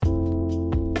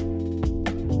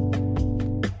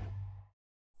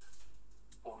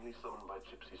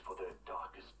gypsies for their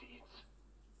darkest deeds.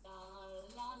 La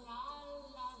la la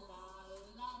la la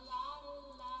la la la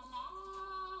la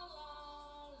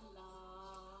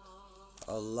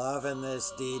la. Loving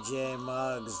this DJ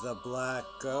Muggs, the Black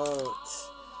Goat.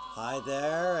 Hi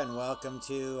there, and welcome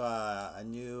to a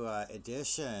new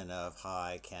edition of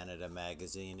Hi Canada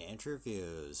Magazine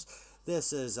Interviews.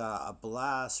 This is a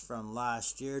blast from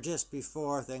last year, just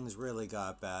before things really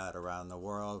got bad around the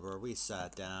world, where we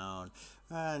sat down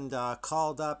and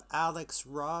called up Alex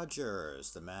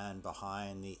Rogers, the man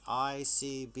behind the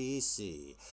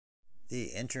ICBC,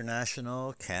 the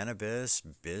International Cannabis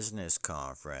Business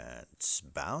Conference.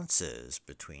 Bounces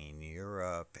between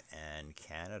Europe and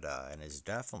Canada and is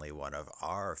definitely one of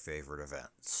our favorite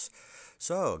events.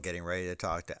 So, getting ready to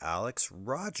talk to Alex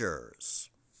Rogers.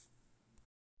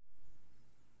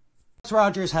 Alex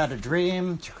Rogers had a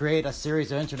dream to create a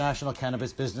series of international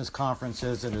cannabis business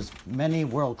conferences in as many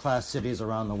world-class cities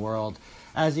around the world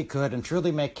as he could and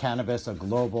truly make cannabis a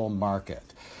global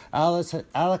market.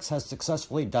 Alex has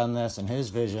successfully done this, and his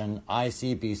vision,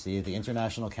 ICBC, the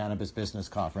International Cannabis Business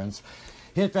Conference,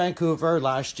 hit Vancouver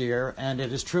last year, and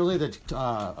it is truly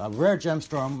a rare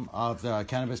gemstone of the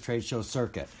cannabis trade show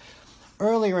circuit.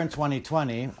 Earlier in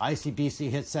 2020,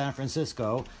 ICBC hit San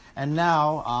Francisco, and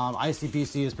now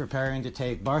ICBC is preparing to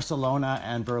take Barcelona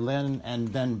and Berlin and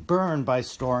then Bern by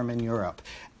storm in Europe.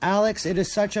 Alex, it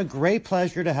is such a great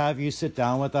pleasure to have you sit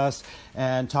down with us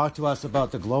and talk to us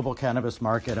about the global cannabis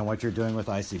market and what you're doing with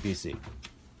ICBC.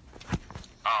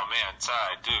 Oh, man,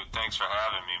 Ty, dude, thanks for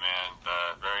having me, man.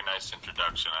 Very nice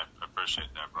introduction. I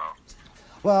appreciate that, bro.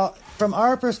 Well, from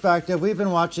our perspective, we've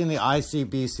been watching the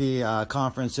ICBC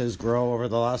conferences grow over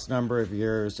the last number of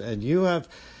years, and you have,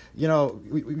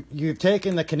 you've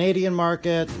taken the Canadian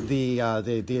market, the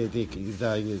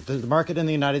market in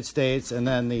the United States, and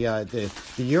then the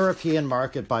European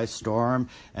market by storm,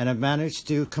 and have managed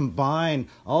to combine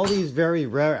all these very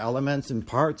rare elements and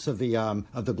parts of the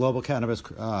global cannabis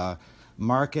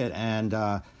market and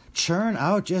churn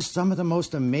out just some of the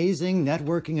most amazing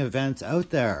networking events out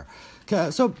there.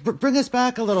 So bring us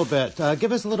back a little bit.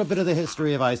 Give us a little bit of the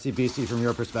history of ICBC from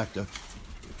your perspective.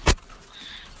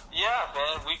 Yeah,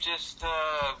 man, we just,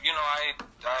 I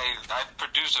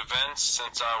produced events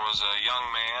since I was a young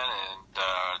man, and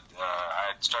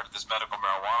I had started this medical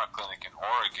marijuana clinic in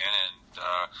Oregon, and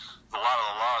a lot of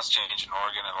the laws changed in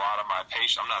Oregon, and a lot of my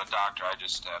patients, I'm not a doctor, I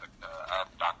just had I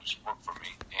have doctors work for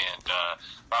me, and a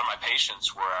lot of my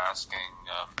patients were asking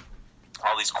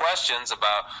all these questions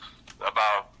about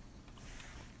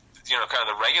kind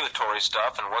of the regulatory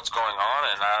stuff and what's going on,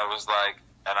 and I was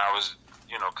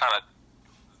kind of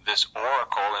this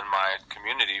oracle in my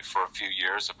community for a few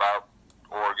years about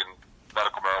Oregon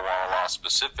medical marijuana law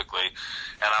specifically,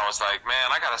 and I was like,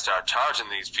 man, I got to start charging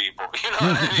these people. You know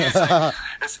what I mean?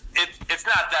 It's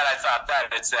not that I thought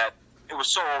that, it's that it was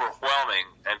so overwhelming,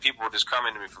 and people were just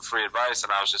coming to me for free advice,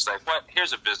 and I was just like, what?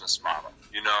 Here's a business model,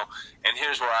 and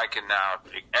here's where I can now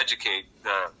educate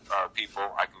the people.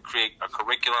 I can create a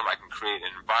curriculum. I can create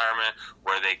an environment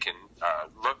where they can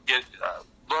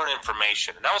learn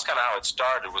information. And that was kind of how it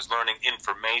started, was learning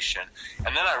information.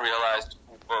 And then I realized,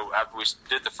 after we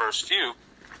did the first few,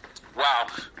 wow,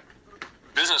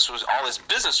 all this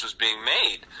business was being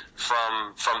made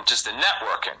from just the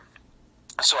networking.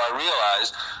 So I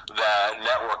realized that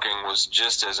networking was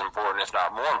just as important, if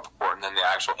not more important, than the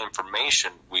actual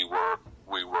information we were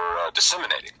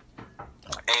disseminating.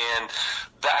 And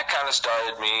that kind of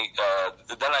started me.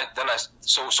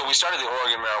 So we started the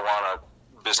Oregon Marijuana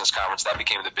Business Conference. That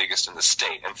became the biggest in the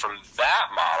state. And from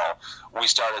that model, we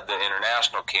started the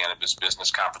International Cannabis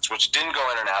Business Conference, which didn't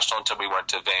go international until we went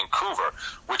to Vancouver,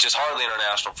 which is hardly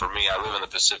international for me. I live in the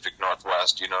Pacific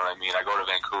Northwest, you know what I mean? I go to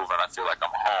Vancouver and I feel like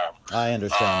I'm home. I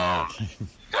understand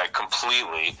that.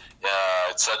 Completely.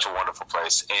 It's such a wonderful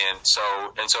place. And so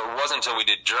it wasn't until we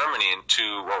did Germany in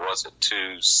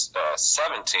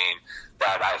 2017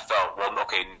 that I felt, well,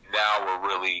 okay, now we're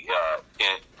really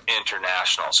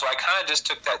international. So I kind of just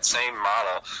took that same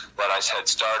model that I had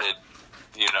started,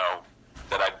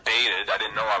 that I baited. I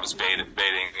didn't know I was baiting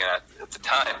at the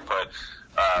time, but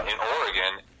in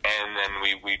Oregon, and then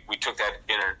we took that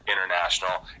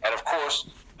international. And of course,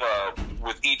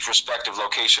 with each respective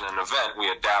location and event, we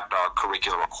adapt our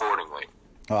curriculum accordingly.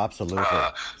 Oh, absolutely.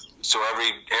 So every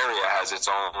area has its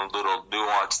own little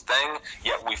nuanced thing,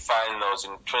 yet we find those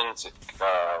intrinsic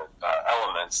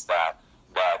elements that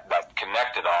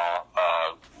connect it all,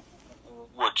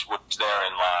 which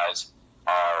therein lies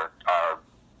our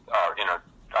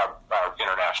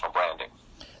international branding.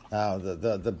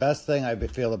 The best thing I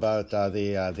feel about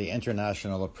the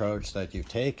international approach that you've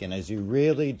taken is you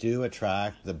really do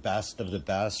attract the best of the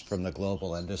best from the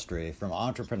global industry, from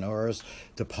entrepreneurs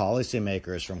to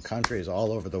policymakers from countries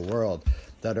all over the world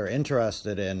that are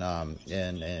interested in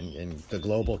the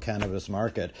global cannabis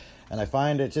market. And I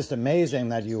find it just amazing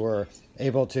that you were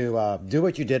able to do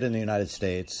what you did in the United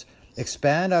States,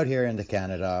 expand out here into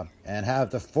Canada, and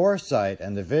have the foresight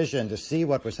and the vision to see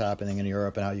what was happening in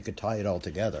Europe and how you could tie it all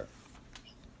together.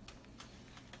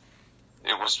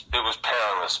 It was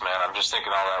perilous, man. I'm just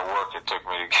thinking all that work it took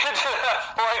me to get to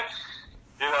that point.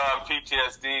 You know, I'm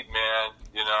PTSD'd, man.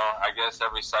 You know, I guess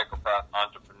every psychopath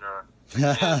entrepreneur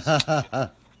is.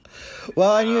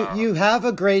 Well, and you have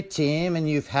a great team, and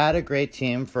you've had a great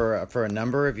team for a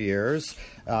number of years,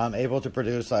 able to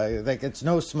produce. Like it's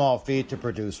no small feat to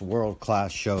produce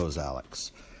world-class shows,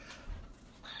 Alex.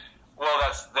 Well,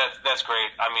 that's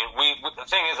great. I mean, the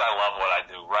thing is, I love what I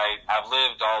do, right? I've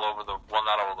lived all over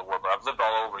not all over the world, but I've lived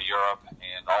all over Europe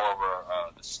and all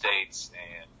over the States,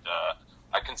 and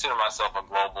I consider myself a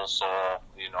global soul.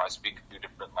 You know, I speak a few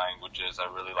different languages. I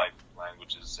really like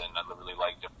languages, and I really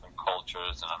like different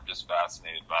cultures, and I'm just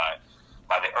fascinated by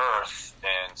the earth.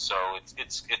 And so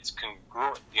it's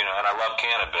congruent, you know, and I love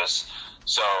cannabis.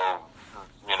 So,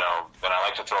 you know, and I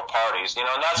like to throw parties, you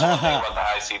know, and that's one thing about the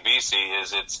ICBC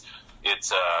is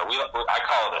I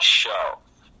call it a show,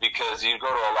 because you go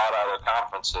to a lot of other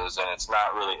conferences and it's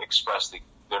not really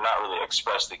they're not really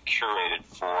expressly curated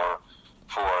for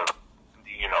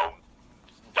you know,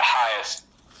 the highest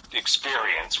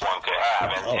experience one could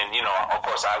have. And you know, of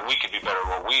course, we could be better at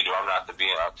what we do. I'm not the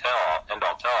end all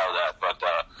tell of that, but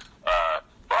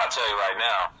I'll tell you right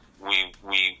now,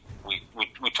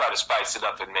 we try to spice it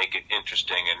up and make it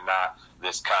interesting, and not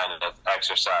this kind of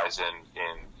exercise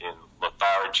in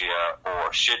lethargia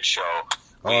or shit show.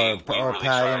 I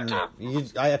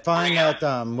find that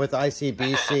with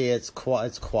ICBC, it's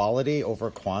quality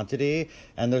over quantity,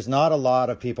 and there's not a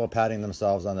lot of people patting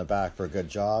themselves on the back for a good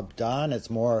job done. It's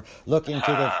more looking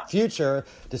to the future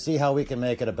to see how we can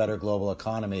make it a better global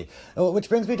economy. Which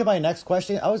brings me to my next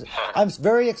question. I'm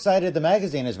very excited. The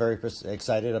magazine is very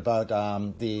excited about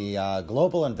the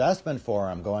Global Investment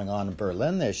Forum going on in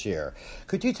Berlin this year.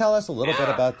 Could you tell us a little bit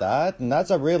about that? And that's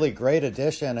a really great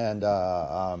addition and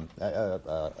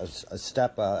a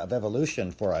step of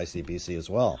evolution for ICBC as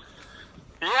well.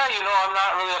 Yeah, you know, I'm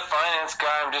not really a finance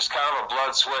guy. I'm just kind of a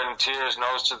blood, sweat, and tears,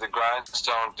 nose to the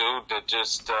grindstone dude that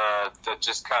just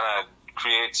kind of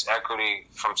creates equity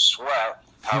from sweat.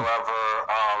 However,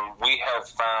 we have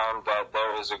found that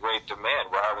there is a great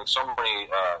demand. We're having so many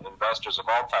investors of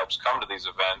all types come to these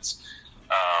events,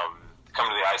 come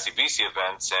to the ICBC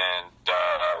events, and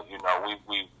you know,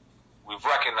 we've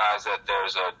recognized that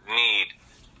there's a need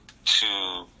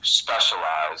to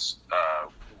specialize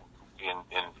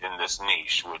in this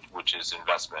niche, which is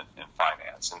investment and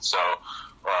finance. And so,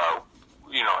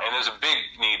 you know, and there's a big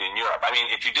need in Europe. I mean,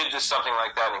 if you did something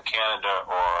like that in Canada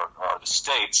or the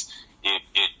States, it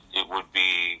would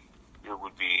be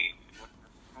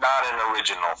not an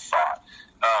original thought.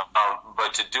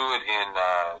 But to do it in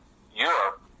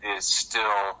Europe is still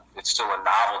a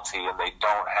novelty, and they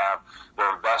don't have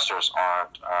their investors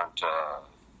aren't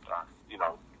you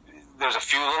know. There's a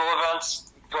few little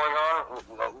events going on.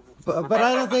 But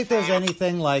I don't think there's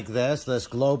anything like this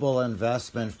Global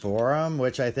Investment Forum,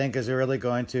 which I think is really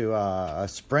going to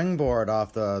springboard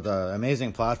off the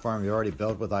amazing platform you already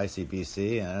built with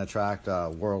ICBC and attract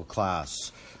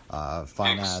world-class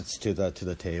finance to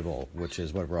the table, which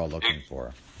is what we're all looking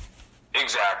for.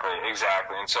 Exactly.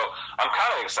 And so I'm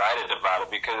kind of excited about it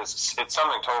because it's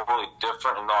something totally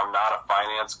different. And though I'm not a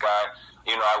finance guy,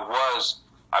 you know, I was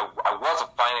a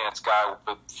finance guy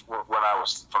when I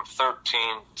was from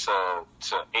 13 to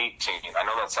 18. I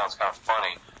know that sounds kind of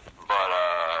funny, but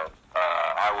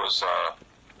I was, I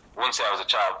wouldn't say I was a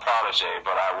child protege,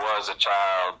 but I was a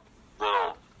child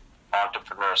little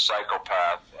entrepreneur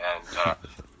psychopath, and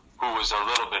who was a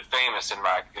little bit famous in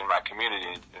my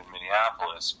community in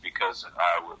Minneapolis because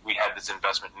we had this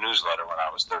investment newsletter when I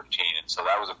was 13, and so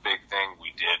that was a big thing we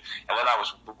did. And then I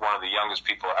was one of the youngest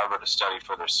people ever to study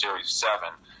for their Series 7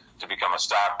 to become a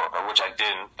stockbroker, which I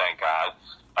didn't, thank God.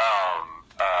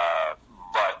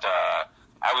 But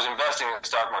I was investing in the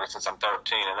stock market since I'm 13,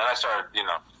 and then I started, you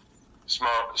know,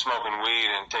 smoking weed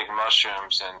and taking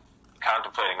mushrooms and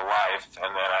contemplating life, and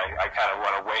then I kind of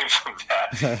went away from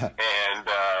that,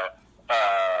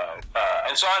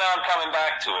 and so now I'm coming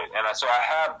back to it, and so I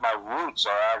have my roots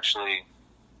are actually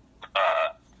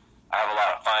I have a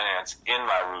lot of finance in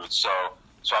my roots,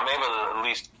 so I'm able to at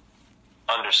least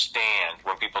understand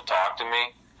when people talk to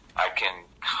me, I can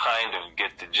kind of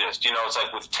get the gist. You know, it's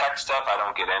like with tech stuff, I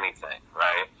don't get anything,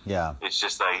 right? Yeah. It's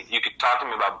just like, you could talk to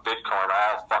me about Bitcoin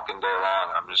all fucking day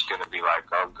long. I'm just going to be like,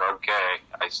 oh, okay,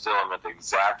 I still am at the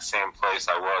exact same place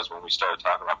I was when we started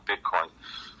talking about Bitcoin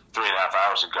 3.5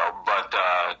 hours ago.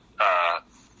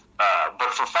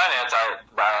 But for finance,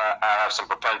 I have some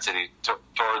propensity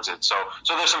towards it. So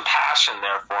there's some passion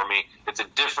there for me. It's a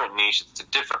different niche. It's a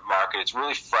different market. It's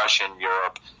really fresh in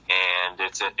Europe, and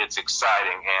it's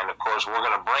exciting. And of course, we're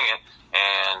going to bring it.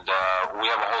 And we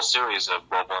have a whole series of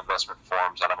global investment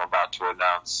forums that I'm about to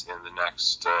announce in the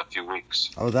next few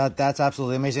weeks. Oh, that's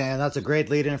absolutely amazing, and that's a great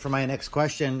lead-in for my next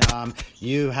question.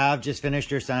 You have just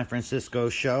finished your San Francisco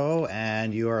show,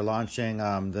 and you are launching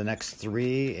the next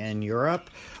 3 in Europe.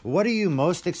 What are you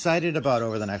most excited about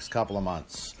over the next couple of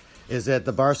months? Is it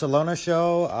the Barcelona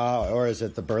show, or is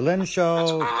it the Berlin show?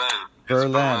 It's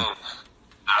Berlin.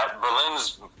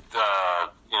 Berlin's,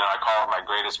 I call it my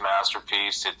greatest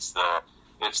masterpiece. It's the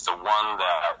one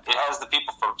that it has the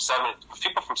people from 70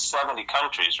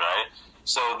 countries, right?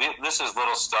 So this is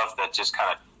little stuff that just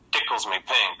kind of tickles me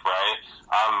pink, right?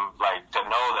 I'm like, to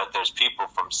know that there's people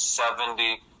from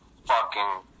 70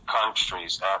 fucking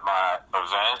countries at my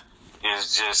event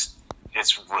is just,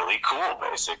 it's really cool,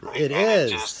 basically. It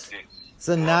is. It's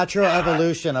a natural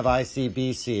evolution of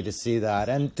ICBC to see that.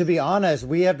 And to be honest,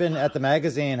 we have been at the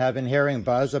magazine, have been hearing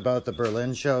buzz about the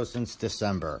Berlin show since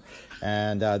December.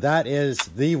 And that is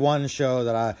the one show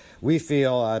that we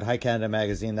feel at High Canada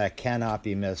Magazine that cannot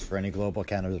be missed for any global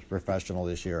cannabis professional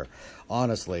this year.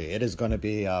 Honestly, it is going to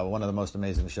be one of the most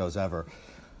amazing shows ever.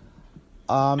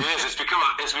 It is. It's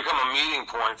become a meeting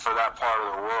point for that part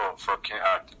of the world, for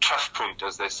Treffpunkt,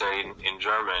 as they say in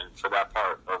German, for that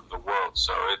part of the world.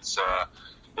 So it's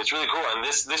really cool, and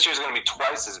this year is going to be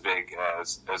twice as big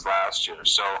as last year.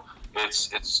 So it's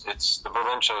the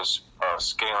Berlin show's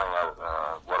scaling at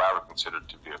what I would consider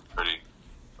to be a pretty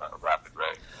rapid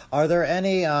rate. Are there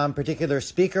any particular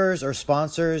speakers or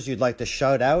sponsors you'd like to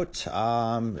shout out,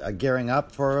 gearing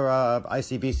up for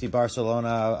ICBC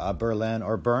Barcelona, Berlin,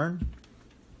 or Bern?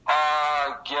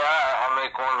 Yeah, I'll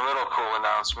make one little cool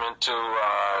announcement too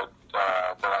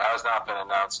that has not been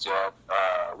announced yet.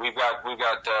 We've got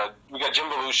Jim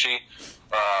Belushi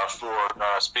for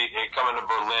coming to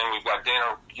Berlin. We've got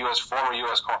former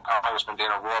U.S. Congressman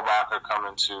Dana Rohrabacher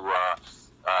coming to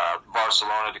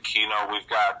Barcelona to keynote. We've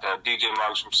got DJ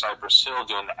Muggs from Cypress Hill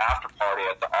doing the after party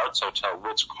at the Arts Hotel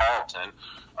Ritz-Carlton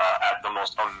at the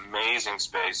most amazing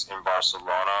space in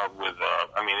Barcelona.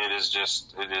 It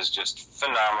is just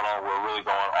phenomenal. We're really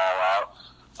going all out.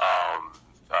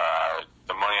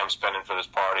 The money I'm spending for this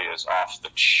party is off the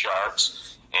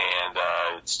charts, and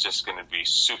it's just going to be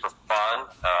super fun.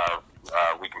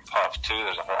 We can puff too.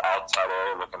 There's a whole outside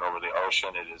area looking over the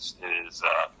ocean. It is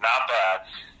not bad.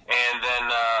 And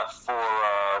then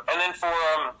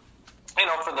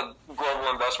for the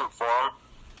Global Investment Forum,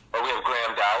 we have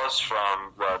Graham Dallas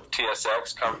from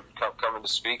TSX coming to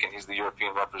speak, and he's the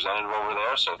European representative over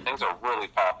there. So things are really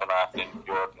popping off in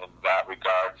Europe in that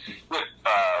regard. We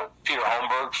have Peter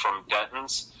Holmberg from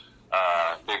Dentons,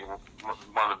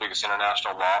 one of the biggest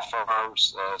international law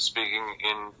firms, speaking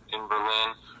in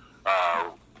Berlin.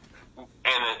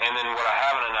 And then what I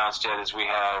haven't announced yet is we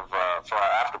have for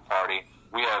our after party,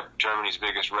 we have Germany's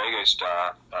biggest reggae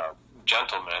star,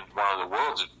 Gentleman, one of the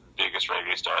world's biggest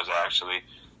reggae stars, actually,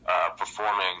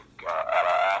 performing at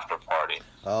our after party.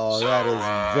 Oh, so, that is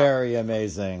very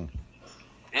amazing.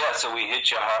 Yeah, so we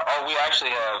hit you hard. Oh, we actually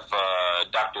have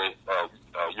Dr.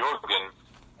 Jürgen.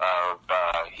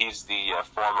 He's the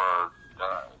former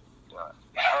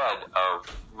head of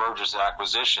mergers and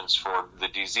acquisitions for the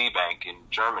DZ Bank in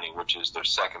Germany, which is their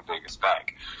second biggest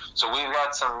bank. So we've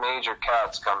got some major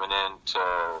cats coming in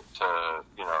that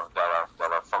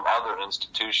are from other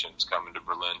institutions coming to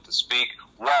Berlin to speak,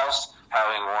 whilst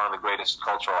having one of the greatest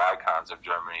cultural icons of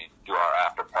Germany do our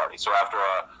after party. So after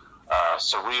a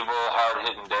cerebral,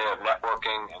 hard-hitting day of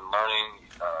networking and learning,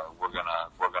 we're gonna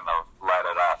light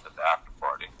it off at the after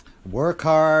party. Work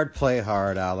hard, play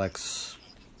hard, Alex.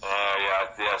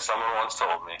 Yeah, someone once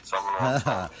told me.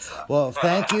 Well,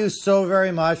 thank you so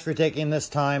very much for taking this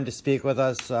time to speak with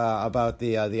us about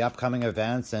the upcoming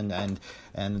events and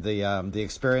the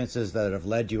experiences that have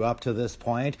led you up to this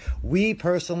point. We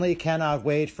personally cannot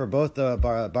wait for both the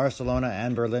Barcelona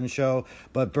and Berlin show,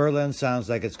 but Berlin sounds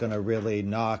like it's going to really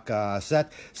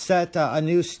set a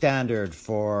new standard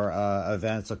for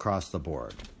events across the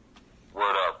board.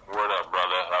 Word up, brother.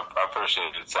 I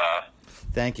appreciate it, Ty.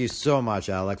 Thank you so much,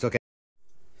 Alex. Okay.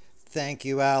 Thank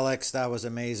you, Alex. That was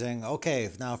amazing. Okay,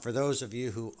 now for those of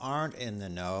you who aren't in the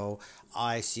know,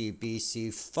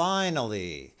 ICBC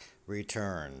finally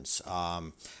returns.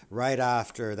 Right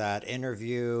after that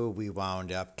interview, we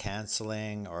wound up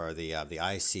canceling the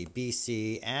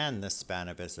ICBC and the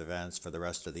Spanibus events for the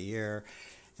rest of the year.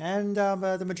 And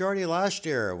the majority last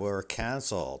year were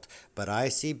canceled. But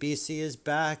ICBC is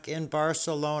back in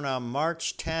Barcelona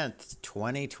March 10th,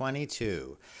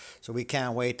 2022. So we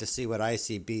can't wait to see what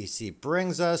ICBC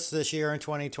brings us this year in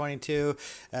 2022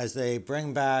 as they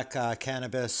bring back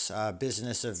cannabis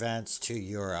business events to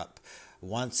Europe.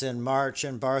 Once in March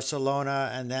in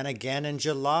Barcelona and then again in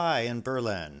July in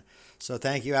Berlin. So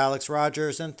thank you, Alex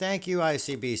Rogers, and thank you,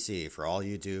 ICBC, for all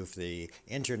you do for the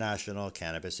international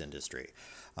cannabis industry.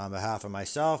 On behalf of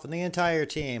myself and the entire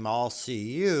team, I'll see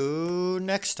you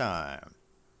next time.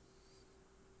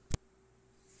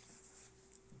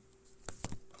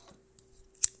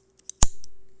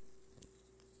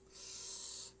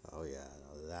 Oh yeah,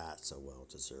 that's a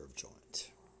well-deserved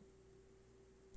joint.